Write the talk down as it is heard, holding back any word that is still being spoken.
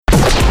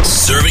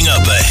Serving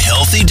up a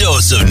healthy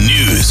dose of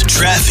news,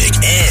 traffic,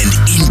 and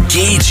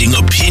engaging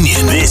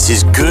opinion. This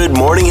is Good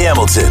Morning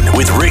Hamilton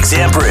with Rick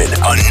Zamperin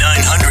on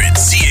 900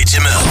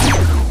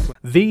 CHML.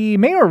 The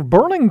mayor of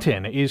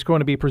Burlington is going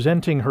to be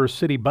presenting her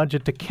city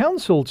budget to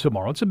council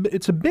tomorrow.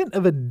 It's a bit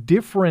of a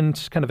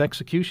different kind of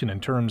execution in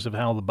terms of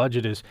how the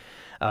budget is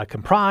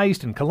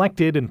comprised and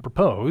collected and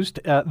proposed.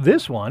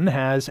 This one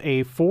has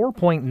a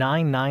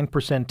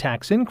 4.99%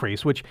 tax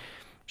increase, which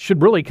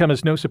should really come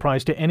as no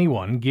surprise to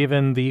anyone,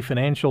 given the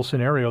financial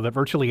scenario that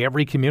virtually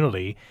every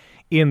community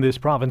in this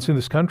province, in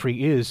this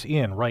country, is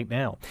in right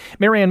now.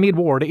 Marianne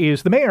Mead-Ward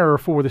is the mayor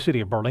for the city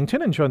of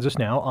Burlington and joins us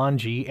now on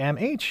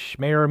GMH.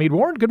 Mayor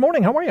Mead-Ward, good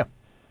morning. How are you?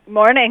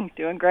 Morning.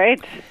 Doing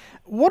great.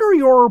 What are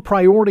your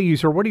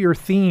priorities or what are your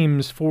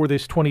themes for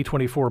this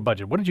 2024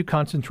 budget? What did you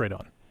concentrate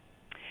on?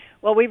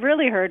 Well, we've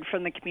really heard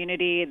from the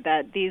community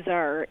that these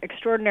are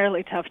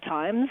extraordinarily tough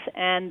times,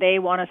 and they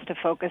want us to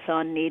focus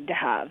on need to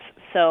have.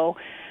 So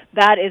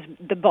that is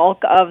the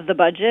bulk of the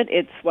budget.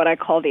 It's what I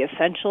call the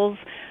essentials,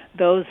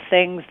 those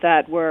things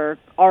that we're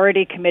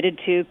already committed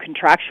to,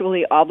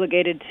 contractually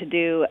obligated to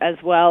do, as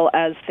well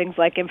as things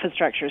like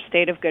infrastructure,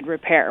 state of good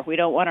repair. We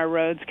don't want our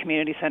roads,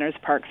 community centers,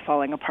 parks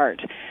falling apart.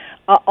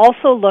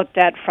 Also looked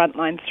at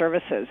frontline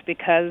services,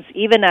 because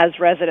even as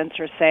residents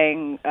are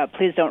saying,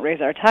 please don't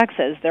raise our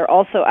taxes, they're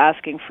also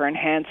asking for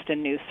enhanced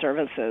and new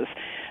services.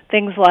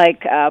 Things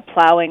like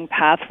plowing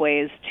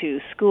pathways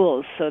to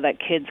schools so that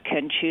kids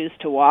can choose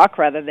to walk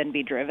rather than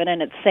be driven,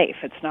 and it's safe,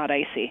 it's not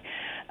icy.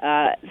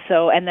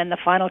 And then the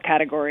final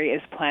category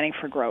is planning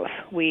for growth.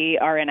 We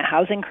are in a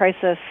housing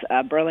crisis.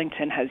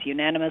 Burlington has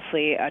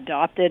unanimously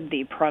adopted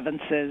the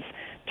province's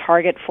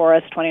target for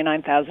us,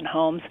 29,000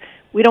 homes.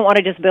 We don't want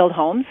to just build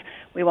homes.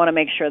 We want to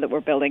make sure that we're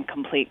building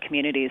complete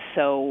communities.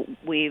 So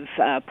we've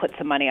I've put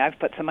some money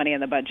in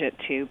the budget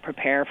to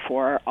prepare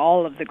for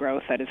all of the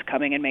growth that is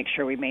coming and make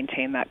sure we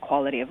maintain that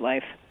quality of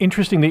life.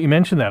 Interesting that you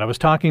mentioned that. I was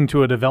talking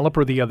to a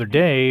developer the other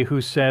day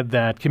who said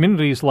that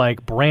communities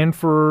like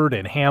Brantford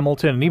and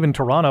Hamilton and even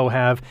Toronto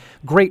have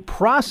great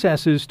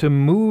processes to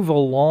move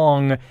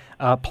along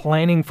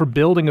planning for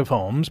building of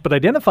homes, but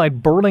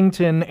identified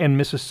Burlington and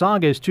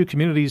Mississauga as two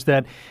communities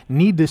that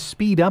need to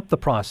speed up the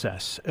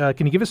process.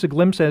 Can you give us a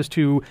glimpse as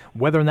to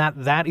whether or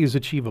not that is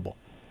achievable?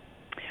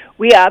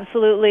 We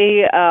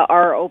absolutely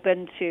are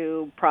open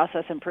to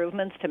process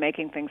improvements to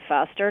making things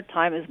faster.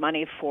 Time is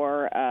money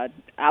for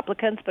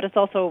applicants, but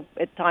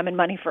it's time and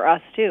money for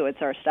us too.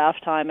 It's our staff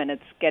time, and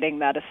it's getting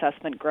that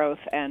assessment growth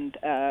and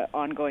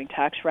ongoing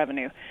tax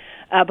revenue.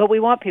 But we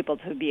want people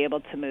to be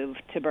able to move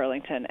to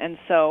Burlington. And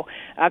so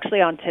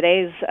actually on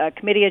today's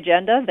committee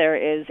agenda, there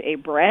is a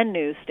brand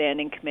new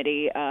standing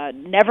committee,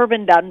 never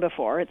been done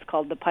before. It's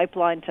called the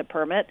Pipeline to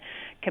Permit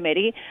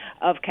Committee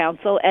of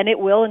Council, and it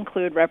will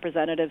include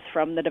representatives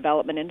from the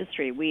development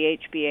industry. We,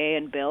 HBA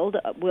and Build,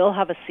 will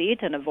have a seat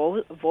and a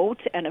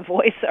vote and a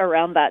voice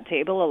around that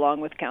table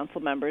along with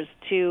council members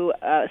to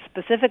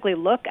specifically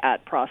look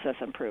at process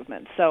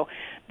improvements. So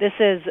this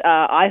is,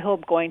 I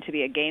hope, going to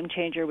be a game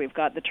changer. We've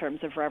got the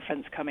terms of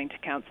reference coming to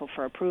council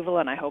for approval,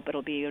 and I hope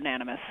it'll be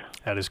unanimous.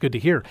 That is good to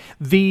hear.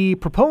 The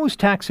proposed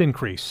tax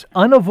increase,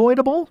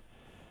 unavoidable?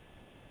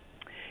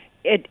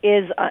 It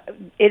is.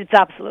 It's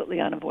absolutely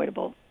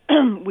unavoidable.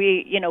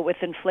 With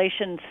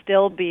inflation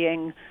still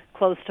being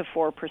close to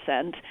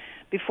 4%,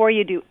 before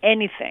you do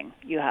anything,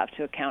 you have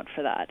to account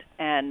for that.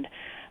 And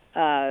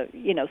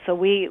so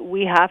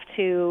we have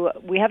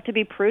to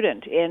be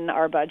prudent in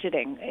our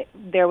budgeting.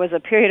 There was a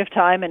period of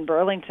time in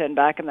Burlington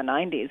back in the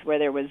 90s where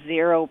there was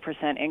 0%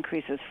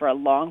 increases for a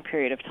long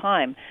period of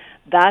time.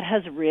 That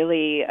has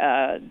really,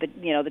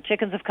 the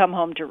chickens have come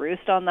home to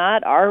roost on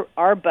that.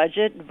 Our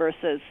budget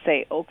versus,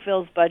 say,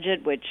 Oakville's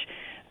budget, which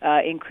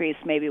increased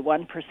maybe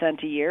 1%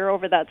 a year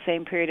over that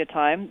same period of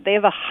time, they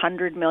have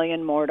 $100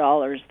 million more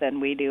than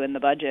we do in the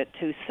budget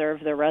to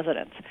serve their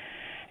residents.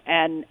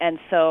 And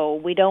so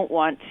we don't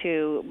want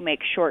to make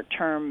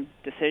short-term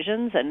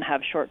decisions and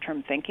have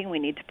short-term thinking. We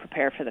need to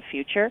prepare for the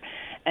future.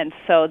 And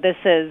so this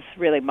is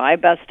really my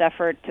best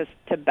effort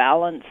to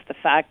balance the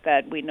fact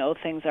that we know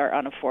things are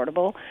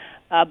unaffordable,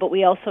 but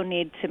we also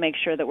need to make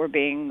sure that we're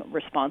being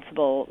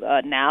responsible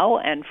now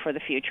and for the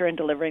future and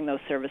delivering those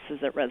services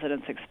that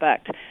residents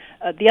expect.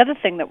 The other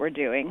thing that we're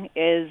doing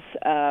is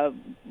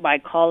my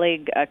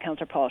colleague,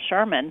 Councillor Paul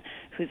Sharman,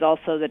 who's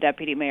also the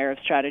Deputy Mayor of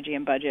Strategy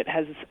and Budget,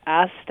 has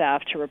asked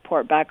staff to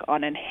report back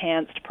on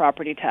enhanced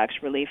property tax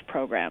relief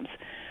programs.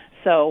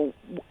 So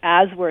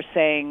as we're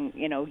saying,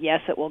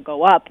 yes, it will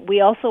go up,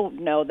 we also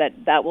know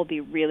that will be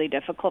really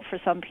difficult for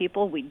some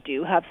people. We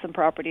do have some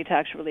property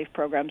tax relief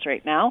programs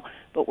right now,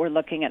 but we're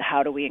looking at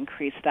how do we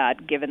increase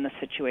that given the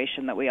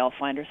situation that we all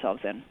find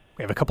ourselves in.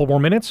 We have a couple more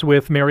minutes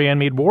with Marianne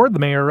Mead-Ward, the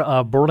mayor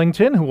of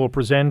Burlington, who will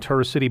present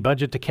her city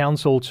budget to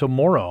council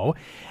tomorrow.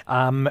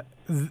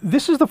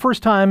 This is the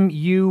first time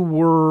you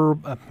were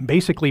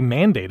basically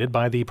mandated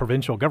by the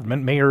provincial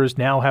government. Mayors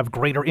now have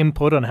greater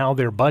input on how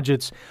their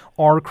budgets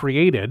are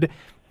created.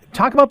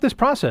 Talk about this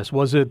process.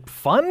 Was it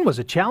fun? Was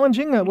it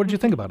challenging? What did you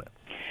think about it?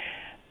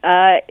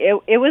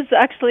 It was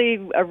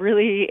actually a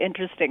really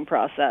interesting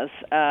process,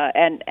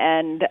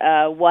 and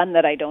one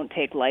that I don't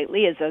take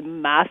lightly. Is a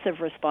massive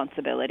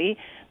responsibility.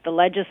 The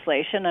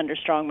legislation under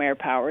strong mayor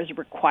powers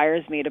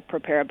requires me to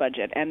prepare a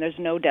budget, and there's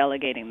no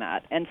delegating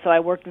that. And so I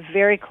worked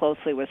very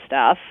closely with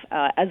staff,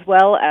 as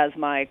well as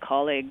my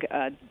colleague,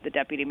 the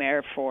Deputy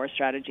Mayor for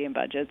Strategy and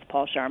Budgets,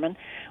 Paul Sharman.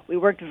 We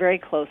worked very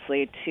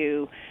closely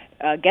to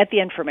get the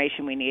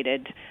information we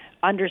needed,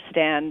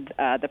 understand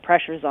the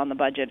pressures on the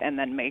budget, and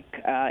then make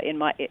in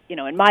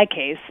my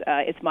case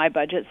it's my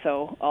budget,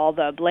 so all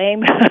the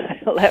blame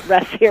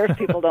rests here if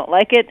people don't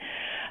like it.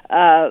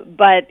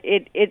 But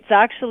it's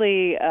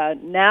actually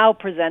now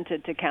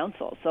presented to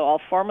council, so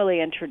I'll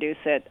formally introduce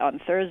it on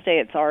Thursday.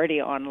 It's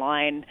already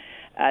online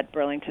at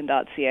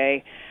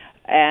burlington.ca,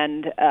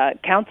 and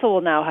council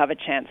will now have a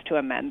chance to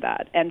amend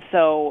that. And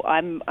so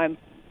I'm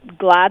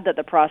glad that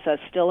the process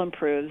still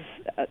improves,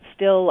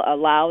 still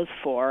allows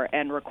for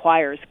and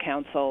requires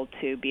council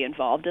to be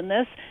involved in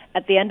this.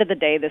 At the end of the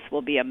day, this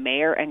will be a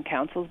mayor and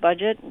council's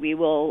budget. We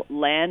will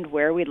land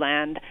where we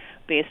land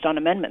based on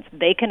amendments.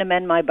 They can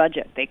amend my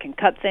budget. They can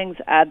cut things,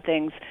 add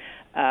things.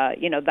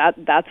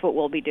 That's what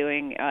we'll be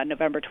doing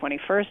November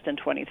 21st and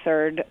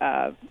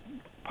 23rd,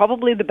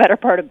 probably the better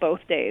part of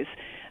both days.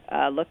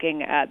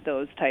 Looking at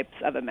those types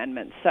of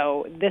amendments.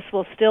 So this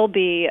will still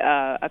be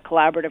a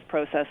collaborative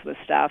process with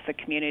staff, the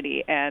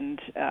community,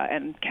 and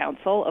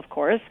council, of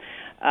course.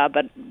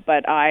 But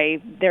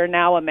they're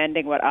now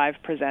amending what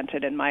I've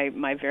presented and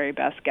my very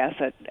best guess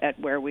at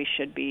where we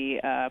should be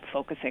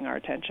focusing our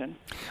attention.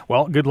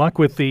 Well, good luck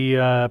with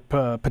the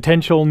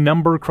potential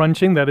number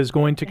crunching that is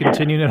going to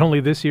continue not only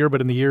this year but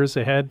in the years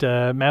ahead.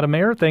 Madam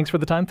Mayor, thanks for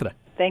the time today.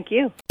 Thank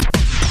you.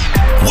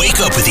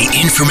 Wake up with the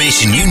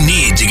information you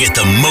need to get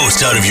the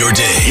most out of your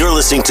day. You're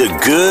listening to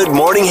Good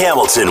Morning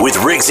Hamilton with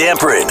Rick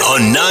Zamperin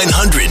on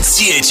 900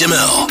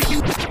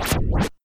 CHML.